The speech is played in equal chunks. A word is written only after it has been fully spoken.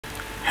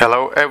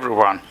Hello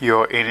everyone,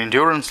 you're in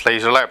Endurance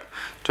Laser Lab.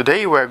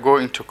 Today we're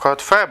going to cut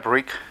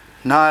fabric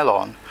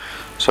nylon.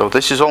 So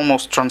this is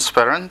almost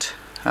transparent,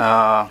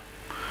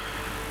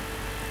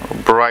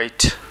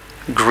 bright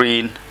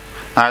green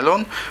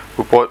nylon.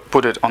 We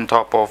put it on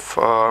top of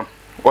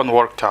one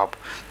worktop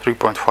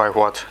 3.5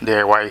 watt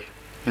DIY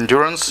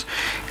endurance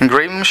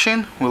engraving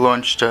machine. We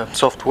launched a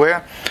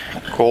software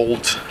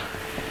called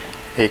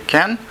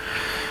ACAN.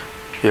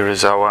 Here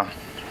is our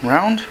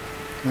round.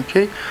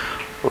 Okay,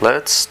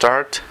 let's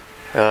start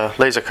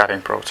laser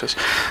cutting process.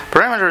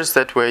 Parameters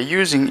that we're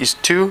using is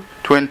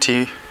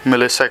 220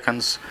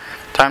 milliseconds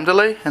time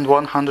delay and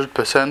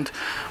 100%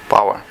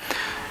 power,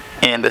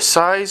 and the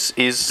size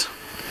is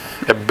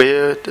a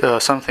bit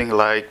something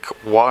like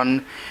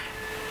 1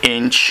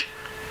 inch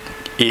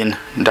in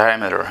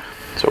diameter.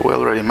 So we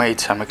already made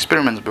some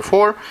experiments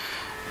before.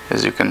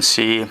 As you can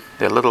see,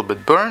 they're a little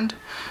bit burned,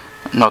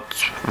 not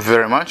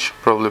very much.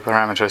 Probably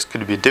parameters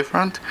could be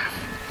different,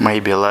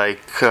 maybe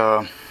like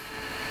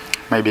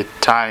maybe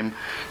time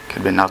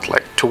could be not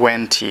like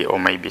 20 or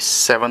maybe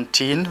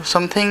 17 or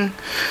something.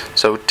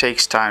 So it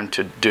takes time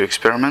to do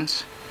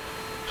experiments.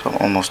 So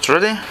almost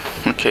ready.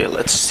 Okay,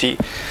 let's see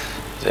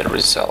the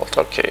result.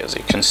 Okay, as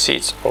you can see,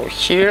 it's over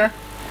here.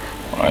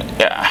 Right,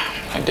 yeah,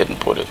 I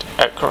didn't put it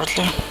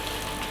accurately.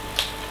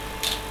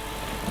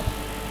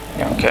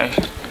 Okay.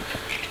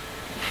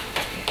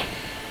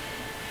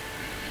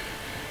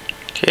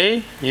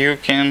 Okay, you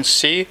can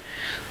see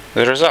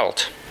the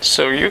result.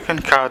 So you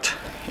can cut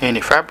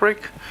any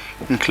fabric,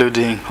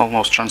 including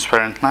almost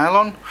transparent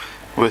nylon,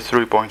 with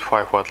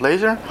 3.5 watt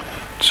laser.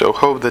 So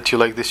hope that you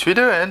like this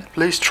video, and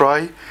please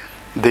try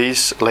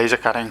this laser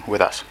cutting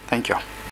with us. Thank you.